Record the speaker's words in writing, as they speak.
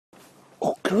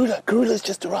Oh, Karula's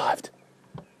just arrived.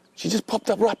 She just popped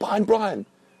up right behind Brian.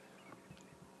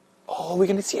 Oh, we're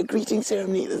going to see a greeting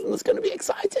ceremony. This is going to be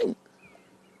exciting.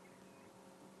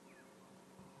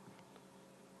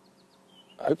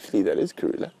 Hopefully that is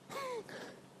Karula.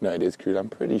 No, it is Karula. I'm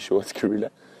pretty sure it's Karula.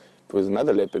 If it was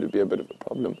another leopard, it would be a bit of a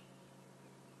problem.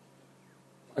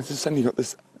 I just suddenly got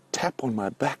this tap on my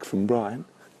back from Brian.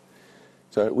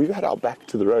 So we've had our back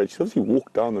to the road. She's obviously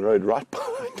walked down the road right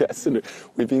behind us, and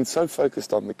we've been so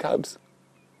focused on the cubs.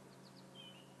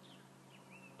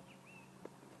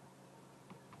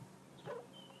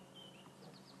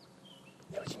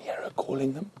 Yeah, we can hear her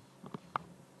calling them.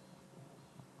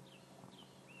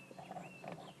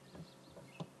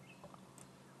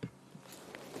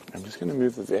 I'm just going to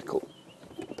move the vehicle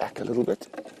back a little bit.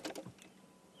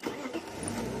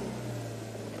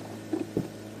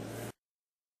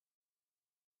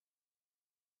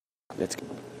 Let's go.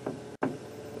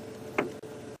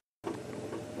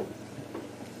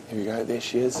 Here we go, there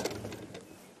she is.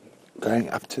 Going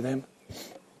up to them.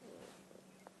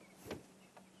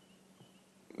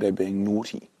 They're being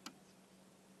naughty.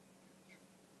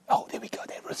 Oh, there we go,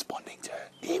 they're responding to her.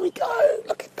 There we go,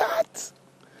 look at that.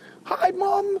 Hi,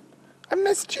 Mom. I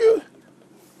missed you.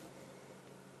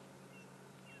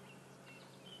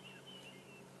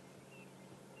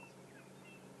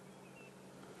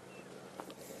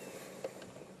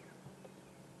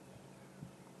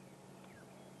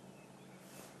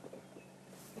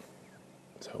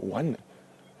 So one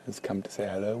has come to say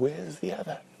hello. Where's the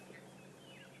other?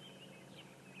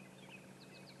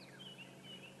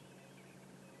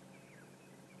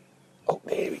 Oh,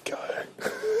 there we go.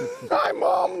 Hi,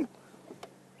 Mom.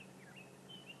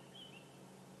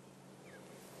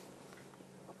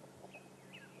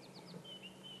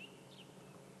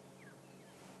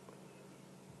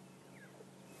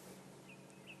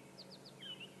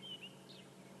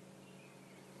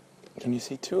 Can you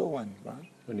see two or one, Brian?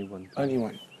 Only one. Only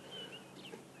one.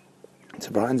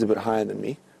 So Brian's a bit higher than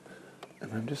me,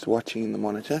 and I'm just watching in the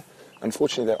monitor.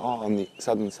 Unfortunately, they are on the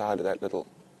southern side of that little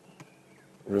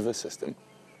river system.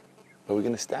 But we're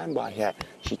going to stand by here.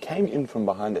 She came in from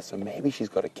behind us, so maybe she's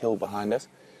got a kill behind us.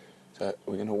 So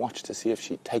we're going to watch to see if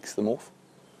she takes them off.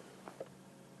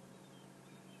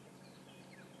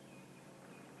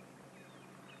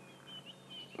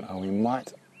 Now we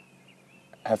might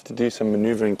have to do some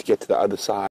maneuvering to get to the other side.